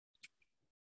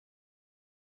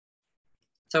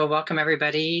So welcome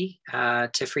everybody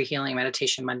to Free Healing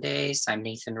Meditation Mondays. I'm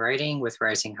Nathan Writing with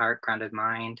Rising Heart, Grounded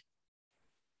Mind.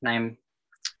 And I'm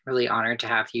really honored to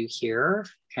have you here.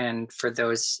 And for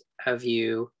those of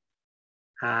you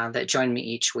that join me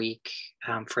each week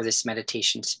for this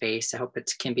meditation space, I hope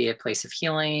it can be a place of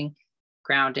healing,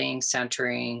 grounding,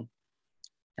 centering,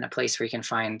 and a place where you can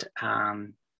find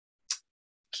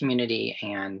community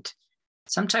and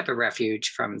some type of refuge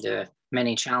from the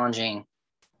many challenging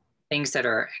things that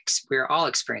we're all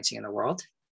experiencing in the world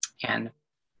and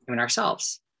even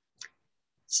ourselves.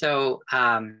 So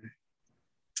I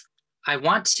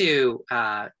want to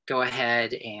go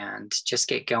ahead and just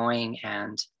get going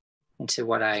and into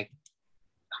what I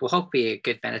will hope be a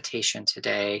good meditation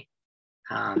today.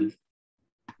 But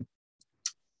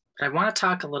I want to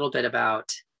talk a little bit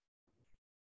about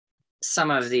some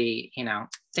of the,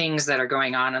 things that are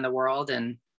going on in the world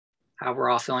and how we're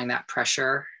all feeling that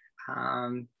pressure.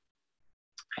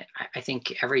 I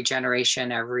think every generation,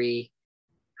 every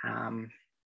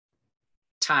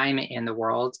time in the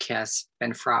world has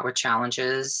been fraught with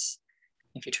challenges.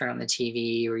 If you turn on the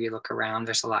TV or you look around,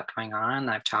 there's a lot going on.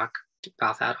 I've talked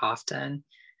about that often,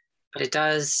 but it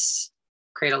does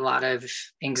create a lot of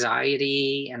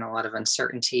anxiety and a lot of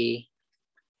uncertainty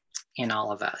in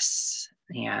all of us.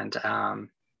 And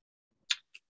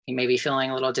you may be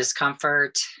feeling a little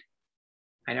discomfort.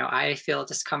 I know I feel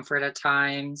discomfort at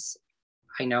times.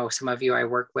 I know some of you I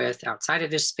work with outside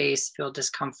of this space feel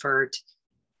discomfort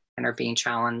and are being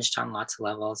challenged on lots of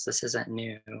levels. This isn't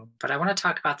new, but I want to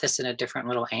talk about this in a different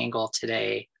little angle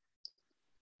today.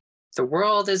 The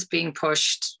world is being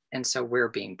pushed, and so we're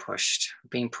being pushed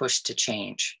to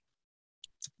change.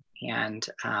 And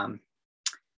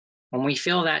when we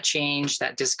feel that change,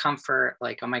 that discomfort,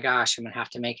 like, oh my gosh, I'm going to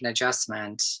have to make an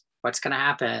adjustment. What's going to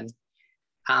happen?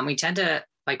 We tend to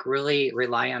really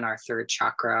rely on our third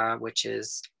chakra, which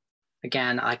is,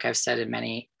 again, like I've said in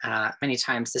many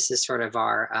times, this is sort of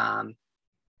our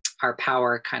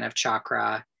power kind of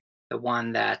chakra, the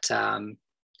one that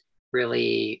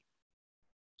really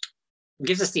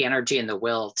gives us the energy and the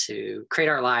will to create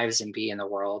our lives and be in the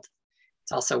world.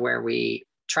 It's also where we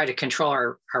try to control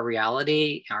our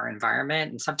reality, our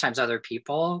environment, and sometimes other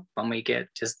people when we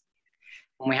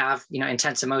have,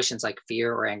 intense emotions like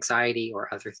fear or anxiety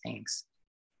or other things.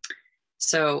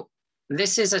 So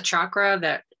this is a chakra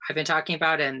that I've been talking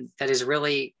about and that is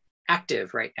really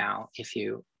active right now, if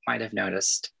you might have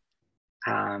noticed.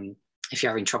 If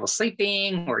you're having trouble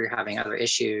sleeping or you're having other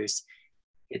issues,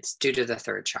 it's due to the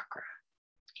third chakra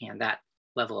and that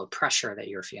level of pressure that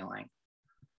you're feeling.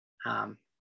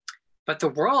 But the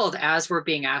world, as we're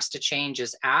being asked to change,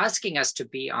 is asking us to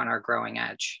be on our growing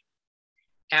edge,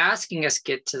 asking us to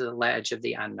get to the ledge of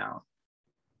the unknown.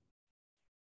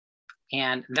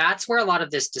 And that's where a lot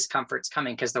of this discomfort's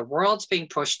coming, because the world's being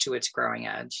pushed to its growing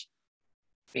edge,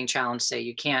 being challenged, say,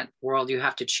 you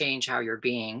have to change how you're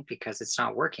being because it's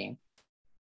not working.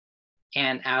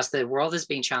 And as the world is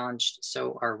being challenged,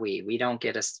 so are we. We don't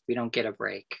get a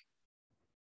break.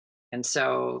 And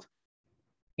so,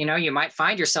 you might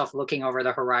find yourself looking over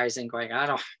the horizon going, I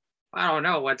don't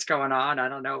know what's going on. I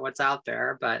don't know what's out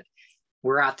there, but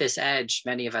we're at this edge,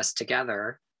 many of us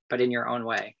together, but in your own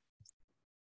way.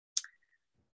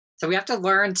 So we have to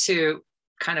learn to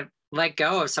kind of let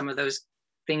go of some of those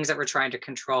things that we're trying to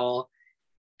control,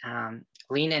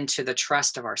 lean into the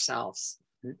trust of ourselves.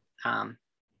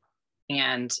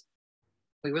 And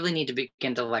we really need to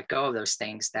begin to let go of those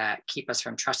things that keep us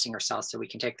from trusting ourselves so we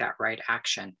can take that right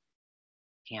action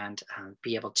and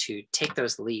be able to take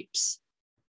those leaps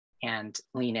and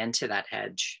lean into that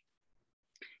edge.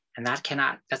 And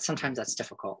sometimes that's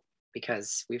difficult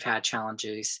because we've had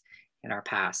challenges in our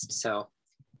past. So,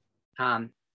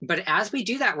 but as we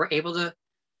do that, we're able to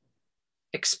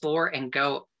explore and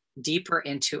go deeper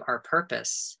into our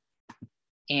purpose,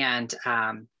 and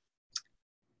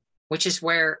which is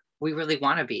where we really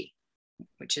want to be,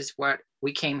 which is what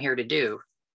we came here to do.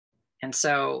 And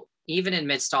so even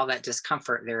amidst all that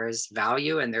discomfort, there is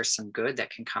value and there's some good that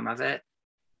can come of it,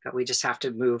 but we just have to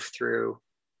move through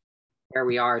where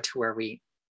we are to where we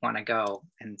want to go.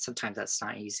 And sometimes that's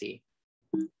not easy.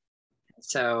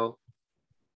 So,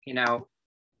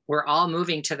 we're all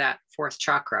moving to that fourth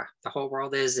chakra. The whole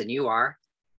world is, and you are,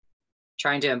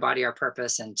 trying to embody our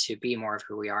purpose and to be more of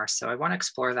who we are. So I want to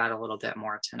explore that a little bit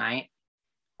more tonight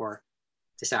or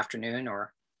this afternoon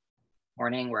or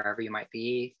morning, wherever you might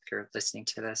be. If you're listening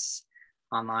to this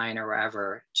online or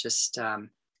wherever, just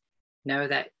know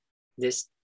that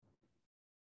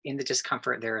in the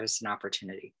discomfort, there is an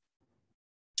opportunity.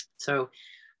 So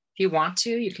if you want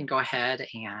to, you can go ahead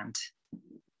and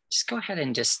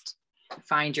just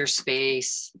find your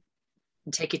space,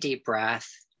 And take a deep breath.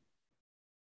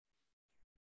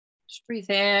 Just breathe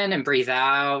in and breathe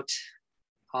out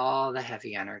all the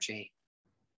heavy energy.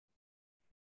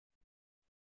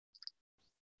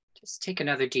 Just take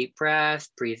another deep breath,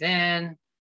 breathe in,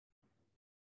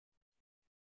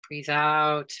 breathe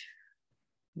out,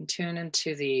 and tune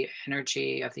into the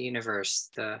energy of the universe,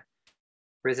 the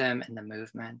rhythm and the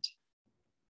movement.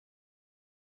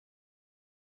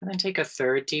 And then take a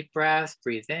third deep breath,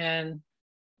 breathe in,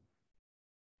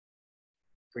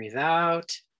 breathe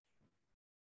out.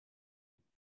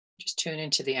 Just tune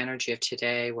into the energy of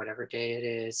today, whatever day it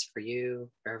is for you,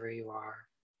 wherever you are.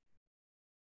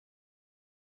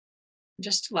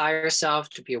 Just allow yourself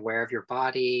to be aware of your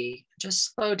body.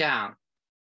 Just slow down.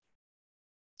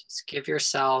 Just give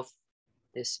yourself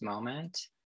this moment.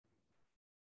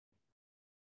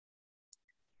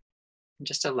 And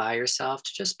just allow yourself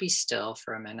to just be still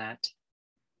for a minute.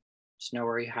 There's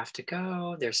nowhere you have to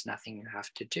go. There's nothing you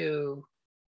have to do.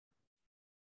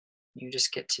 You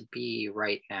just get to be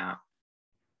right now.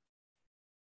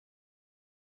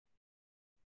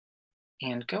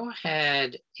 And go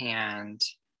ahead and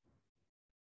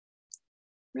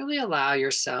really allow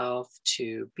yourself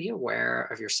to be aware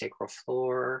of your sacral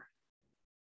floor,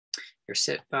 your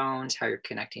sit bones, how you're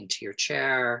connecting to your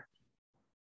chair.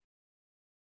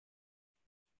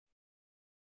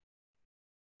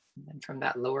 And then from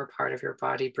that lower part of your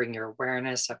body, bring your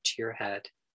awareness up to your head.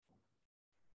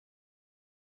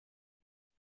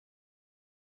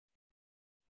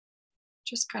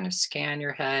 Just kind of scan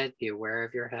your head, be aware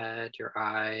of your head, your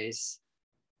eyes.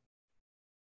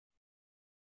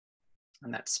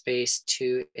 And that space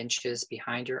 2 inches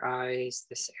behind your eyes,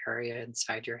 this area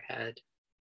inside your head.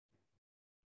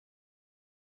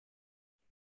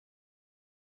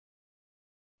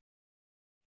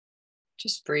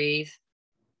 Just breathe.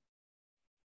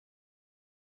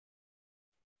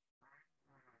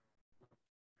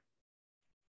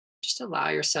 Just allow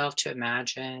yourself to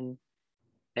imagine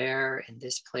there in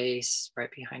this place right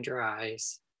behind your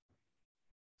eyes,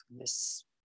 in this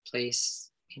place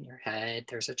in your head,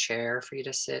 there's a chair for you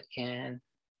to sit in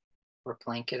or a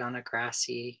blanket on a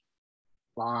grassy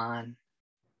lawn,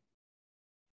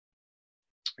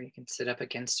 or you can sit up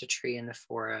against a tree in the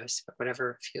forest, but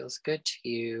whatever feels good to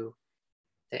you,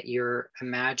 that you're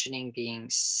imagining being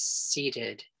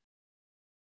seated,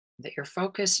 that your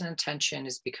focus and attention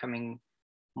is becoming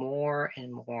more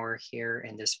and more here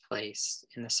in this place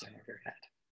in the center of your head.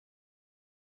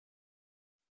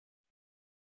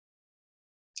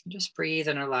 Just breathe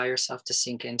and allow yourself to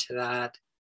sink into that.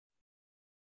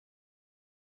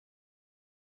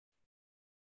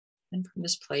 And from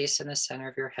this place in the center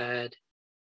of your head,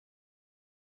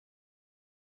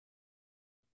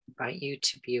 I invite you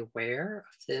to be aware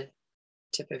of the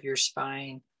tip of your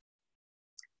spine,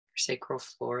 your sacral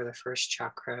floor, the first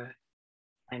chakra.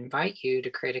 I invite you to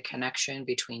create a connection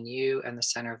between you and the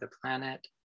center of the planet.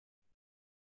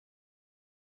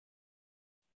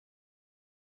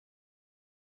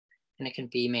 And it can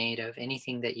be made of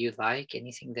anything that you like,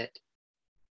 anything that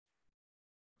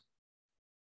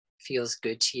feels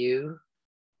good to you,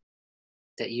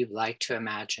 that you'd like to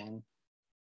imagine.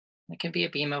 It can be a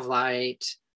beam of light,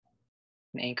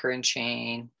 an anchor and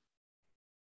chain.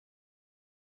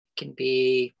 It can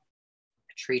be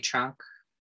a tree trunk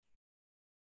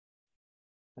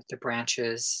with the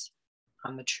branches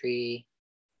on the tree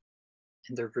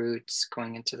and the roots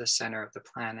going into the center of the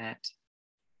planet.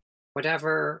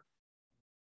 Whatever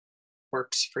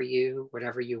works for you,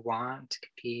 whatever you want. It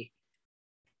could be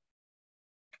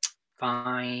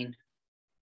vine,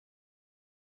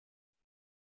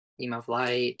 beam of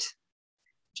light.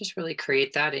 Just really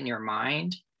create that in your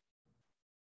mind.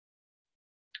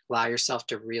 Allow yourself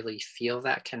to really feel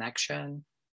that connection.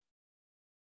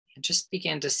 And just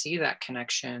begin to see that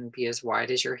connection be as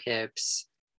wide as your hips.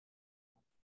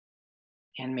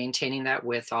 And maintaining that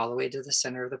width all the way to the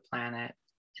center of the planet.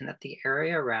 And that the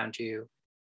area around you,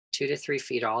 2 to 3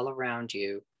 feet all around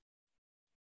you,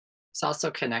 is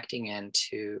also connecting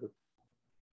into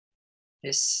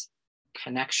this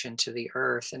connection to the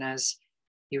earth. And as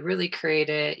you really create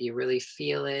it, you really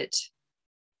feel it,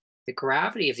 the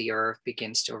gravity of the earth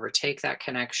begins to overtake that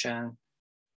connection.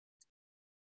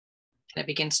 And it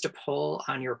begins to pull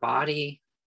on your body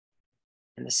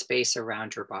and the space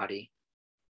around your body.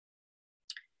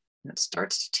 And it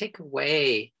starts to take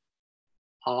away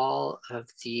all of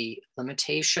the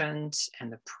limitations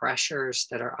and the pressures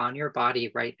that are on your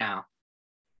body right now.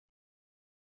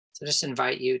 So just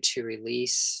invite you to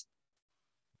release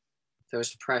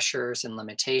those pressures and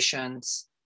limitations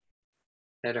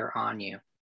that are on you.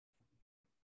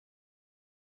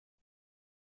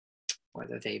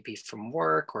 whether they be from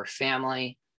work or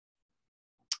family,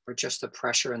 or just the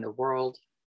pressure in the world,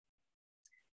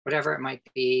 whatever it might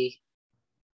be.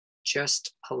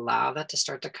 Just allow that to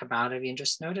start to come out of you and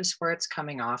just notice where it's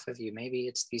coming off of you. Maybe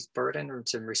it's these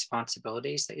burdens and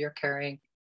responsibilities that you're carrying.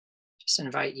 Just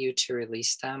invite you to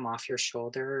release them off your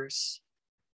shoulders,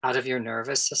 out of your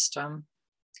nervous system,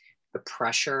 the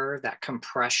pressure, that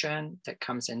compression that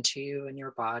comes into you and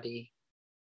your body.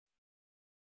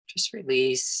 Just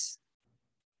release.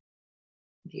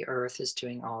 The earth is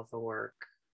doing all the work.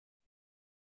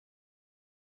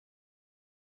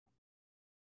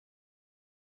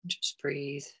 Just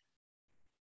breathe.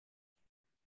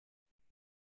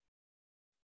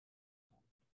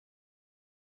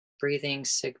 Breathing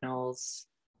signals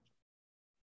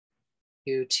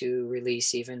you to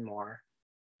release even more.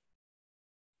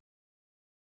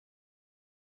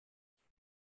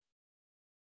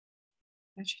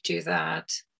 As you do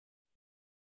that,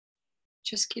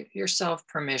 just give yourself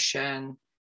permission,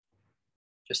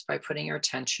 just by putting your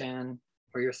attention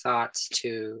or your thoughts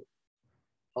to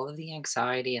all of the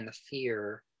anxiety and the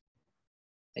fear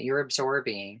that you're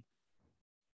absorbing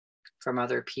from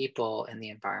other people in the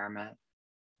environment.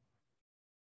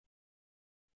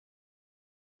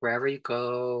 Wherever you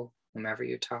go, whomever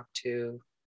you talk to,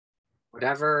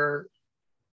 whatever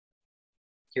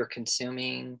you're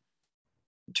consuming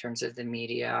in terms of the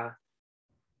media,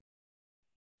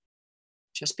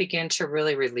 just begin to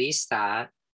really release that.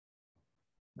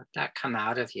 Let that come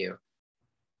out of you.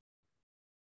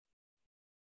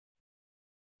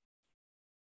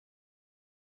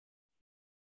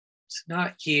 It's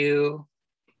not you,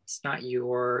 it's not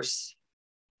yours.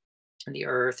 And the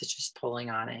earth is just pulling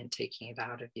on it and taking it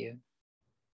out of you.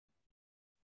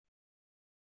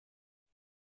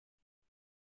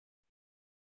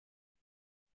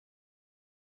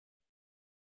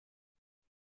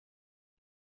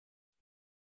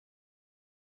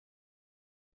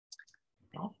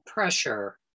 All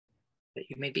pressure that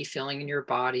you may be feeling in your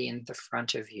body in the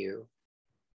front of you,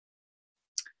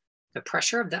 the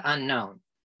pressure of the unknown.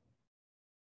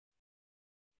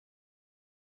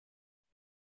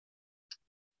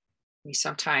 We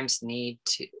sometimes need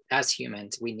to, as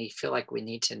humans, feel like we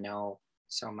need to know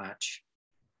so much.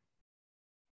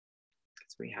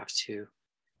 Because we have to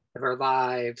live our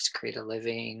lives, create a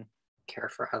living, care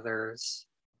for others.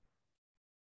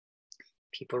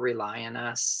 People rely on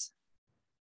us.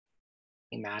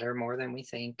 We matter more than we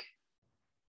think.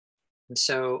 And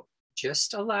so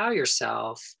just allow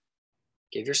yourself,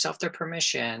 give yourself the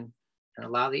permission, and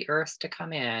allow the earth to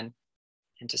come in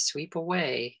and to sweep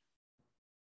away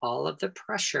all of the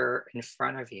pressure in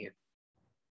front of you,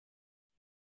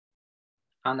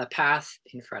 on the path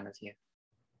in front of you.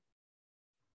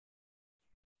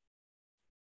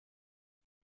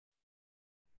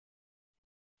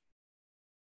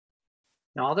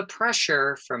 And all the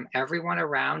pressure from everyone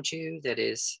around you that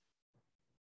is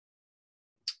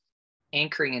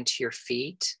anchoring into your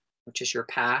feet, which is your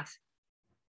path,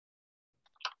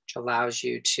 which allows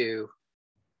you to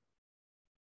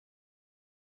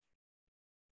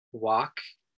walk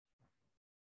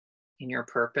in your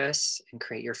purpose and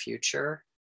create your future.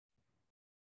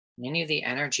 And any of the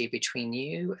energy between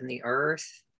you and the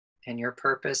earth and your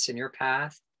purpose and your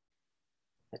path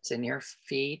that's in your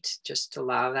feet, just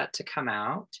allow that to come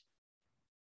out.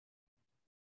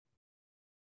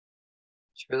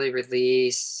 Just really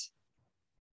release.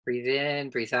 Breathe in,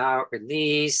 breathe out,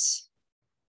 release.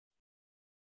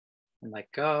 And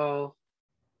let go.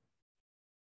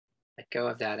 Let go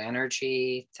of that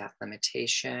energy, that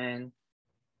limitation.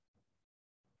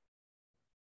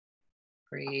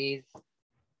 Breathe.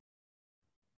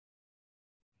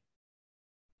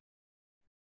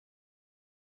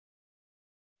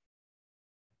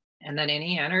 And then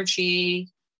any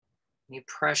energy, any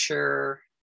pressure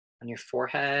on your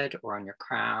forehead or on your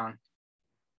crown,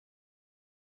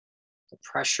 the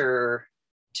pressure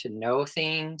to know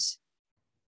things,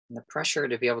 and the pressure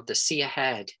to be able to see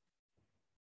ahead.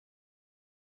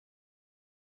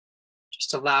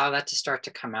 Just allow that to start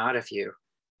to come out of you.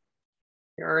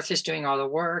 Your earth is doing all the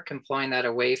work and pulling that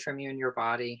away from you and your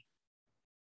body.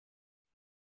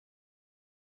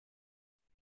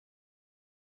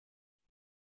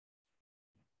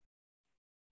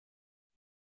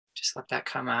 Just let that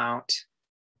come out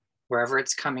wherever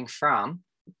it's coming from.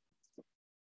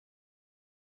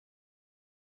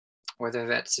 Whether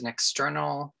that's an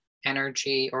external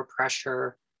energy or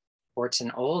pressure, or it's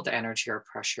an old energy or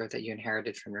pressure that you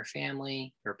inherited from your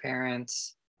family, your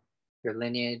parents, your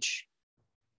lineage.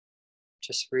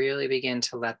 Just really begin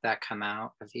to let that come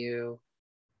out of you.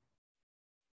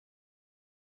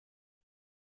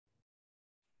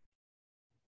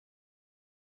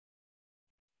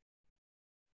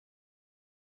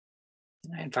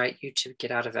 And I invite you to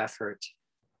get out of effort.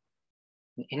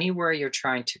 And anywhere you're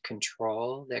trying to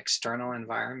control the external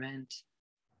environment,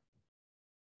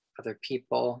 other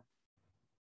people,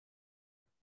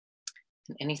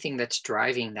 and anything that's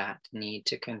driving that need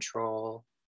to control,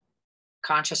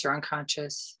 conscious or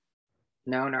unconscious,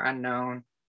 known or unknown,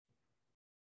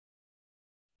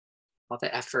 all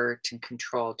the effort and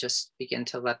control, just begin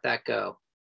to let that go.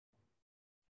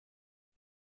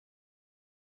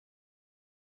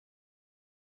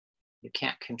 You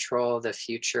can't control the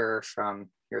future from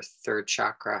your third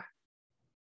chakra.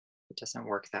 It doesn't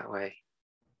work that way.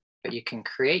 But you can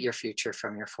create your future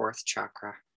from your fourth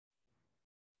chakra.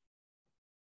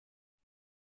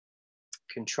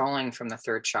 Controlling from the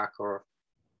third chakra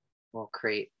will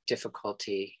create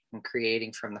difficulty, and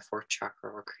creating from the fourth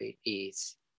chakra will create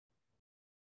ease.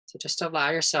 So just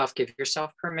allow yourself, give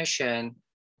yourself permission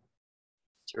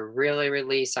to really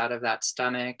release out of that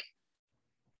stomach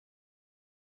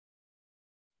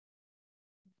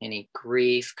any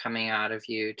grief coming out of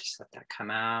you. Just let that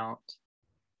come out.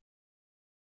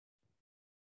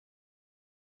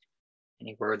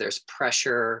 Anywhere there's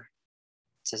pressure,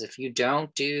 it says if you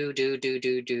don't do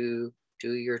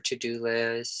your to-do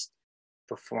list,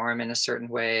 perform in a certain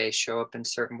way, show up in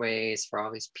certain ways for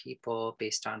all these people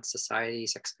based on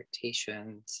society's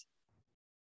expectations,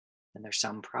 then there's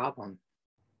some problem.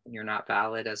 You're not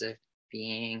valid as a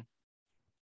being.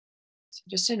 So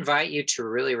just invite you to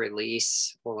really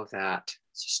release all of that.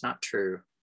 It's just not true,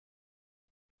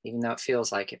 even though it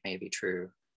feels like it may be true.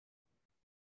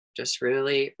 Just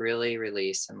really, really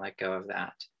release and let go of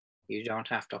that. You don't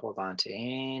have to hold on to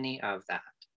any of that.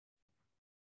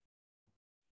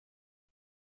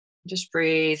 Just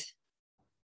breathe.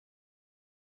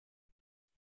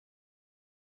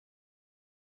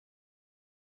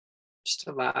 Just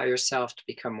allow yourself to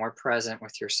become more present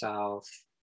with yourself.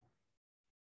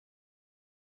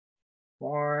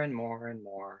 More and more and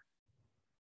more.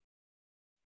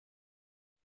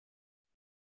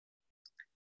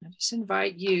 I just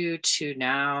invite you to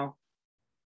now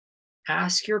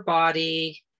ask your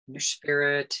body and your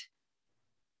spirit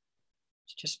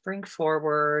to just bring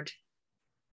forward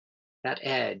that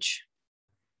edge,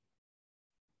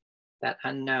 that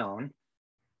unknown,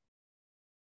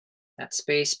 that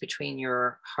space between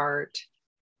your heart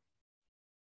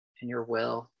and your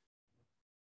will,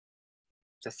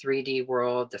 the 3D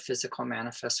world, the physical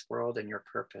manifest world, and your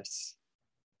purpose.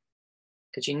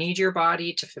 Because you need your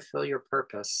body to fulfill your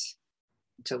purpose,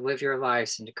 to live your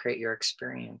lives and to create your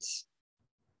experience.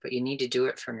 But you need to do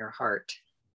it from your heart.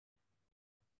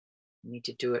 You need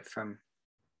to do it from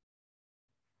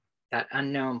that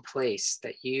unknown place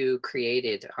that you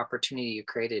created, opportunity you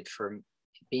created for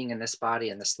being in this body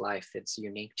and this life. It's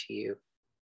unique to you.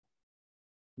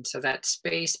 And so that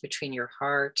space between your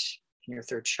heart and your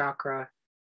third chakra,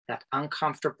 that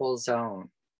uncomfortable zone,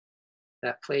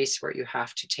 that place where you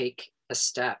have to take a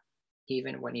step,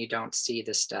 even when you don't see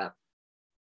the step,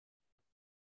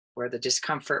 where the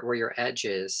discomfort, where your edge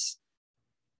is,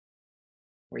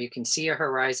 where you can see a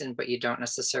horizon, but you don't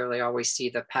necessarily always see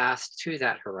the path to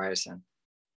that horizon.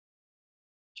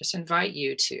 Just invite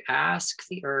you to ask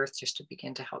the earth just to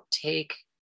begin to help take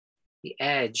the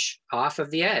edge off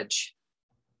of the edge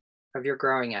of your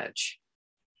growing edge.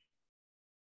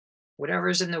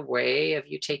 Whatever's in the way of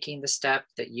you taking the step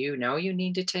that you know you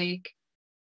need to take,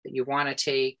 that you want to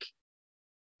take,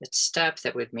 the step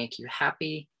that would make you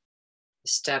happy, the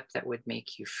step that would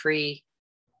make you free,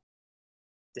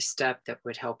 the step that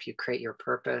would help you create your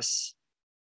purpose.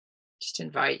 Just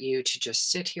invite you to just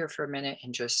sit here for a minute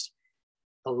and just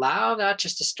allow that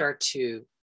just to start to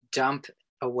dump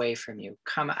away from you,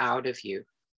 come out of you.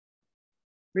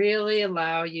 Really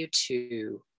allow you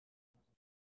to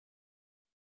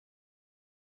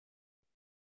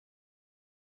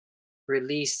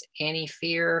release any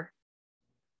fear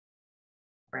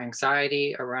or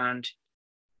anxiety around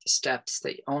the steps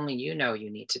that only you know you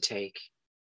need to take.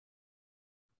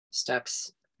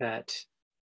 Steps that,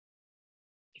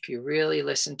 if you really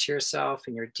listen to yourself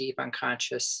in your deep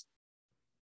unconscious,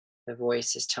 the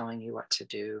voice is telling you what to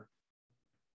do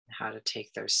and how to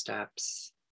take those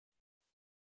steps.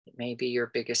 It may be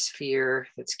your biggest fear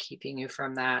that's keeping you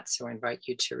from that. So I invite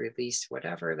you to release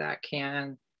whatever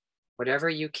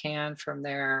you can from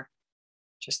there.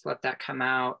 Just let that come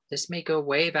out. This may go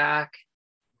way back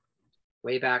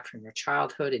from your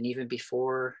childhood and even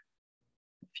before,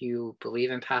 if you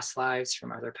believe in past lives,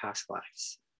 from other past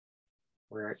lives,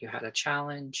 where you had a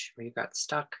challenge, where you got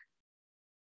stuck,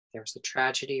 there was a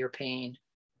tragedy or pain.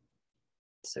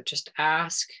 So just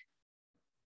ask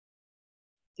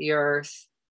the earth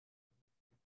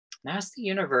And ask the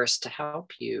universe to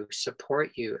help you,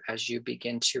 support you as you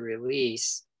begin to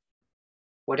release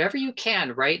whatever you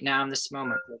can right now in this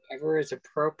moment, whatever is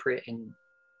appropriate and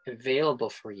available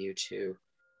for you to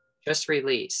just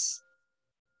release.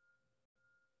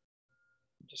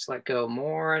 Just let go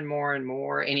more and more and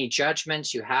more. Any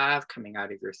judgments you have coming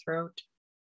out of your throat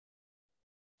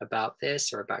about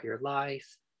this or about your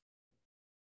life,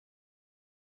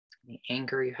 any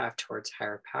anger you have towards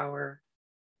higher power,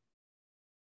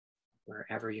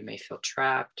 wherever you may feel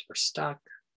trapped or stuck,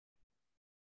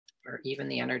 or even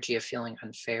the energy of feeling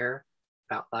unfair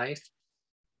about life.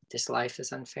 This life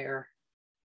is unfair.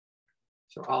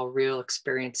 So all real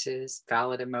experiences,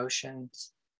 valid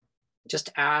emotions.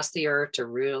 Just ask the earth to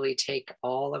really take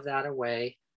all of that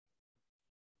away.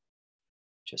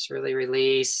 Just really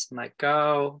release and let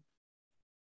go.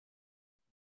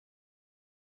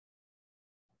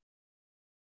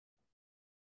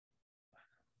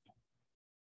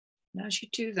 And as you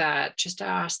do that, just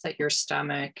ask that your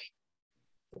stomach,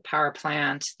 the power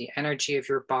plant, the energy of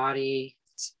your body,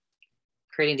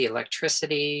 creating the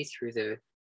electricity through the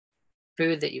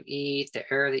food that you eat, the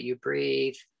air that you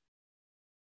breathe,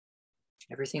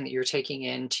 everything that you're taking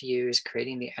into you is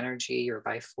creating the energy, your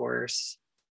life force,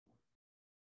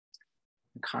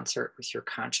 in concert with your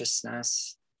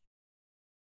consciousness.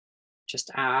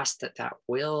 Just ask that that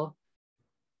will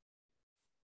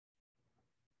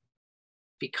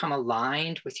become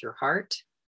aligned with your heart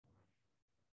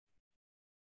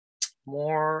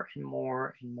more and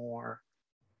more and more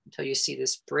until you see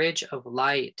this bridge of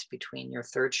light between your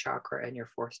third chakra and your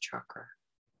fourth chakra.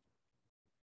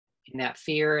 In that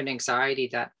fear and anxiety,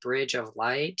 that bridge of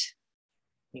light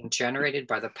being generated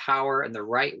by the power and the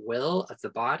right will of the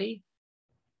body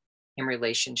in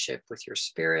relationship with your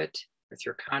spirit, with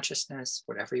your consciousness,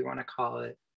 whatever you want to call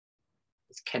it,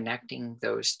 is connecting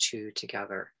those two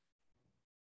together.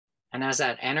 And as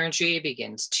that energy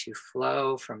begins to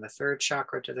flow from the third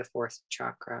chakra to the fourth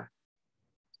chakra,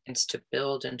 and to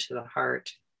build into the heart,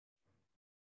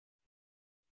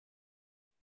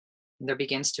 there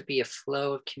begins to be a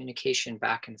flow of communication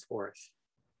back and forth.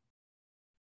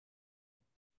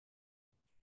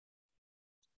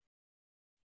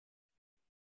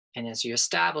 And as you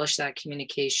establish that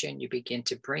communication, you begin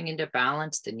to bring into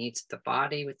balance the needs of the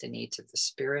body with the needs of the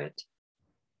spirit,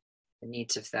 the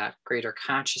needs of that greater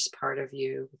conscious part of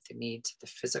you with the needs of the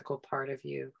physical part of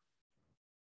you.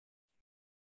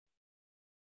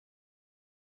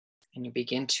 And you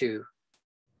begin to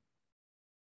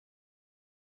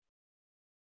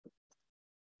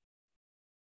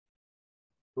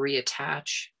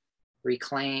reattach,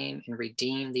 reclaim, and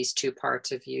redeem these two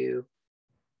parts of you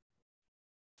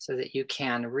so that you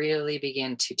can really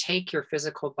begin to take your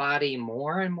physical body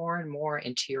more and more and more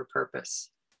into your purpose.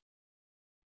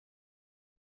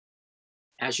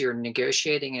 As you're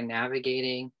negotiating and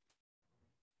navigating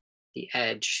the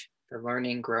edge, the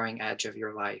learning, growing edge of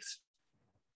your life,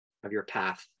 of your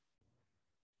path.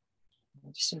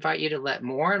 I just invite you to let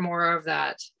more and more of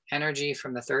that energy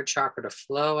from the third chakra to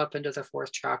flow up into the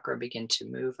fourth chakra, begin to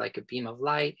move like a beam of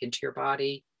light into your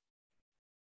body,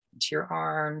 into your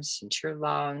arms, into your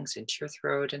lungs, into your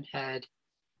throat and head,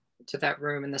 into that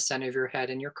room in the center of your head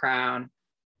and your crown.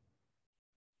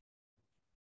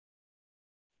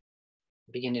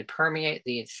 Begin to permeate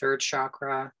the third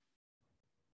chakra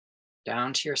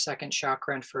down to your second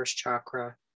chakra and first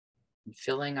chakra, and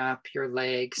filling up your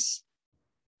legs,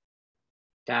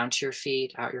 down to your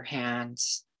feet, out your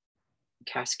hands,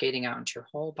 cascading out into your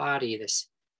whole body, this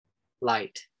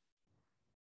light.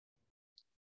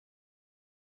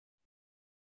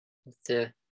 With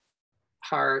the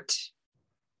heart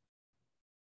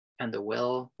and the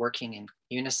will working in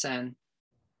unison,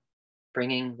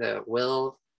 bringing the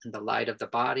will and the light of the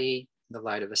body, the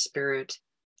light of the spirit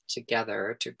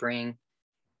together to bring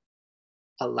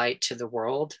a light to the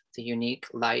world, the unique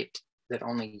light that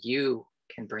only you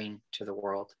can bring to the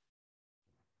world.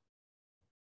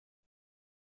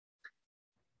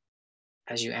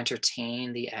 As you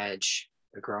entertain the edge,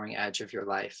 the growing edge of your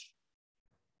life.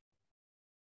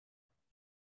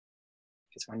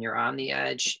 Because when you're on the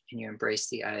edge and you embrace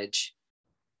the edge,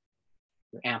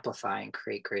 you amplify and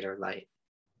create greater light.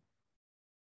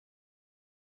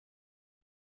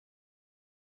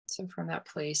 So from that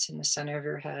place in the center of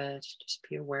your head, just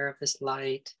be aware of this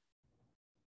light.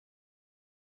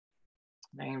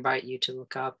 And I invite you to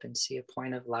look up and see a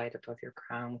point of light above your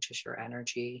crown, which is your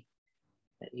energy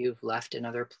that you've left in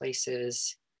other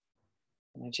places.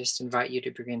 And I just invite you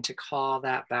to begin to call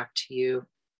that back to you.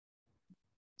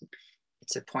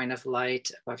 It's a point of light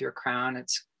above your crown.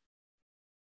 It's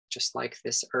just like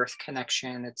this earth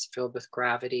connection. It's filled with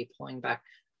gravity, pulling back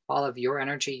all of your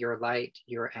energy, your light,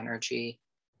 your energy,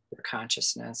 your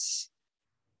consciousness,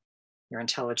 your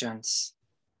intelligence,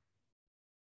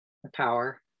 your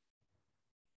power.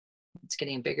 It's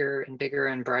getting bigger and bigger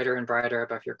and brighter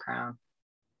above your crown.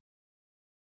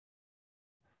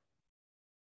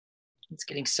 It's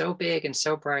getting so big and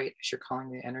so bright as you're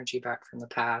calling the energy back from the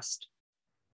past,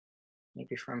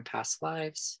 maybe from past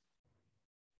lives,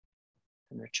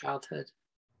 from your childhood,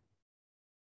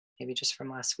 maybe just from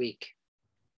last week.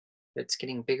 It's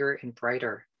getting bigger and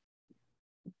brighter.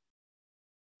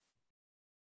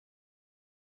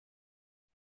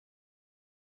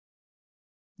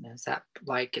 And as that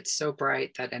light gets so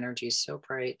bright, that energy is so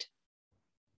bright,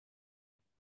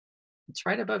 it's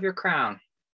right above your crown.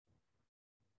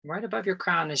 Right above your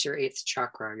crown is your 8th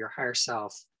chakra, your higher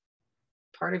self.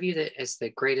 Part of you that is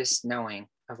the greatest knowing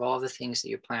of all the things that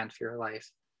you planned for your life.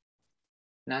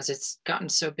 And as it's gotten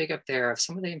so big up there,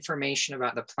 some of the information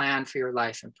about the plan for your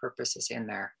life and purpose is in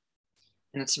there.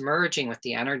 And it's merging with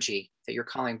the energy that you're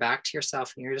calling back to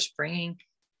yourself. And you're just bringing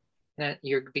that,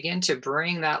 you begin to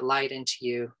bring that light into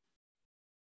you,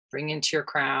 bring into your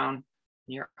crown,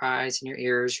 your eyes and your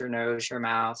ears, your nose, your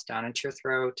mouth, down into your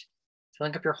throat,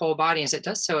 filling up your whole body. As it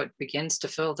does so, it begins to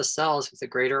fill the cells with a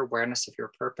greater awareness of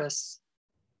your purpose.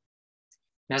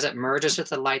 And as it merges with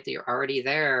the light that you're already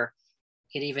there,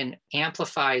 it even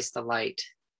amplifies the light,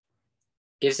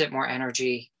 gives it more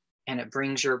energy, and it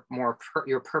brings your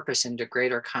purpose into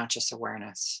greater conscious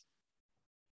awareness.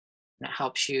 And it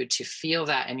helps you to feel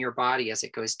that in your body as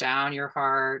it goes down your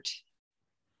heart,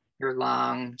 your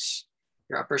lungs,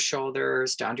 your upper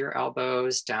shoulders, down to your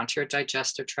elbows, down to your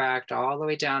digestive tract, all the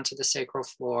way down to the sacral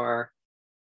floor,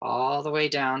 all the way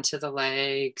down to the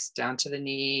legs, down to the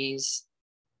knees,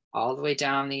 all the way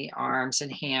down the arms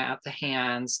and the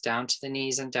hands, down to the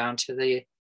knees and down to the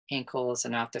ankles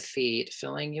and out the feet,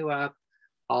 filling you up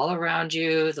all around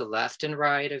you, the left and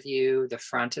right of you, the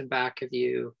front and back of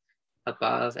you,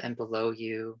 above and below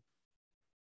you.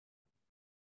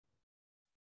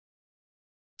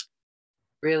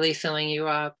 Really filling you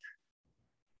up.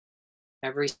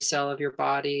 Every cell of your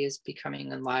body is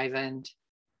becoming enlivened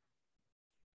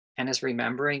and is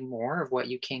remembering more of what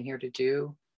you came here to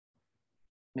do,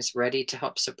 and is ready to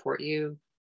help support you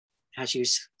as you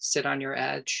sit on your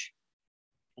edge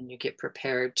and you get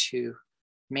prepared to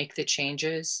make the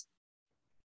changes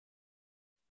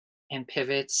and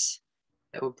pivots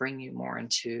that will bring you more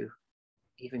into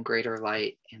even greater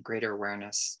light and greater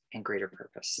awareness and greater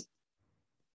purpose.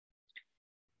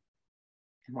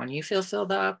 And when you feel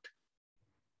filled up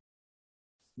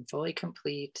and fully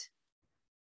complete,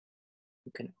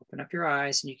 you can open up your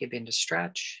eyes and you can begin to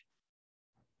stretch.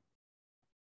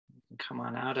 You can come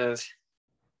on out of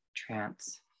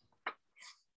trance.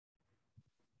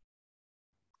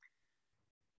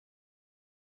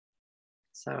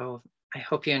 So I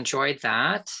hope you enjoyed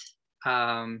that.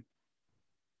 We're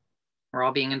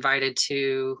all being invited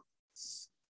to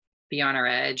be on our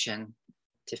edge and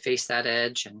to face that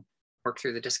edge and work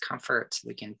through the discomfort so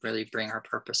we can really bring our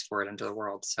purpose forward into the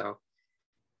world. So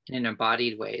in an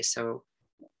embodied way. So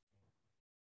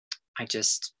I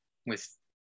just, with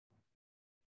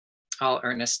all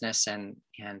earnestness and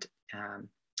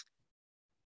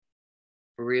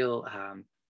real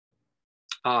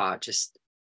awe, just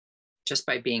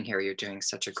by being here, you're doing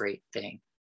such a great thing.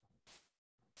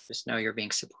 Just know you're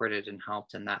being supported and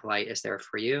helped, and that light is there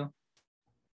for you.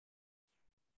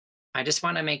 I just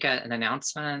want to make an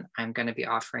announcement. I'm going to be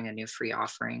offering a new free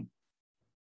offering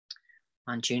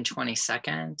on June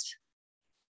 22nd.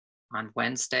 On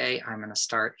Wednesday, I'm going to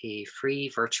start a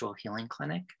free virtual healing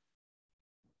clinic.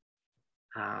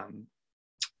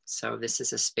 So this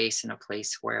is a space and a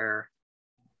place where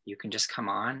you can just come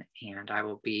on, and I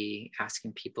will be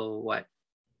asking people what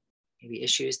maybe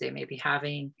issues they may be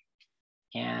having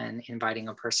and inviting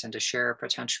a person to share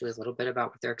potentially a little bit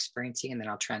about what they're experiencing, and then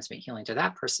I'll transmit healing to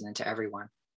that person and to everyone.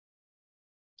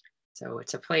 So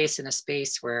it's a place and a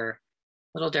space where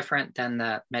a little different than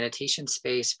the meditation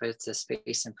space, but it's a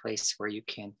space and place where you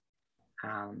can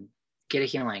get a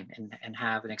healing and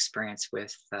have an experience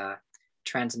with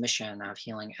transmission of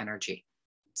healing energy.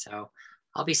 So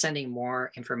I'll be sending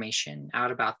more information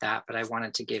out about that, but I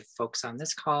wanted to give folks on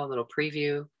this call a little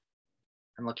preview.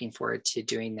 I'm looking forward to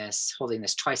doing this, holding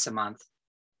this twice a month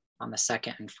on the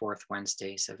 2nd and 4th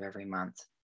Wednesdays of every month.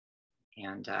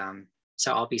 And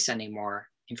so I'll be sending more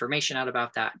information out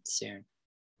about that soon.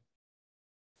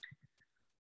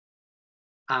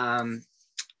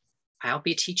 I'll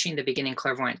be teaching the Beginning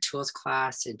Clairvoyant Tools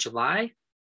class in July.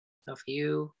 So if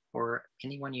you or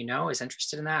anyone you know is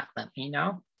interested in that, let me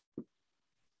know.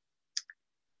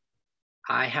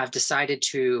 I have decided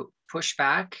to push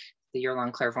back the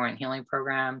year-long clairvoyant healing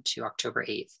program to October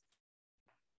 8th.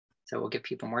 So we'll give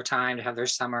people more time to have their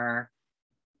summer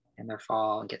and their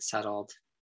fall and get settled.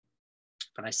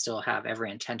 But I still have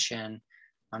every intention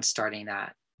on starting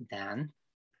that then.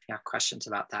 If you have questions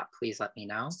about that, please let me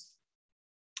know.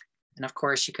 And of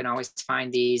course, you can always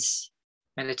find these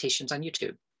meditations on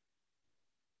YouTube.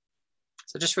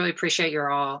 So just really appreciate you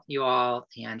all,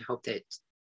 and hope that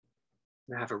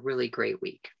you have a really great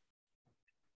week.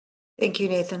 Thank you,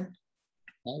 Nathan.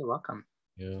 You're welcome.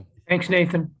 Yeah. Thanks,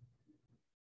 Nathan.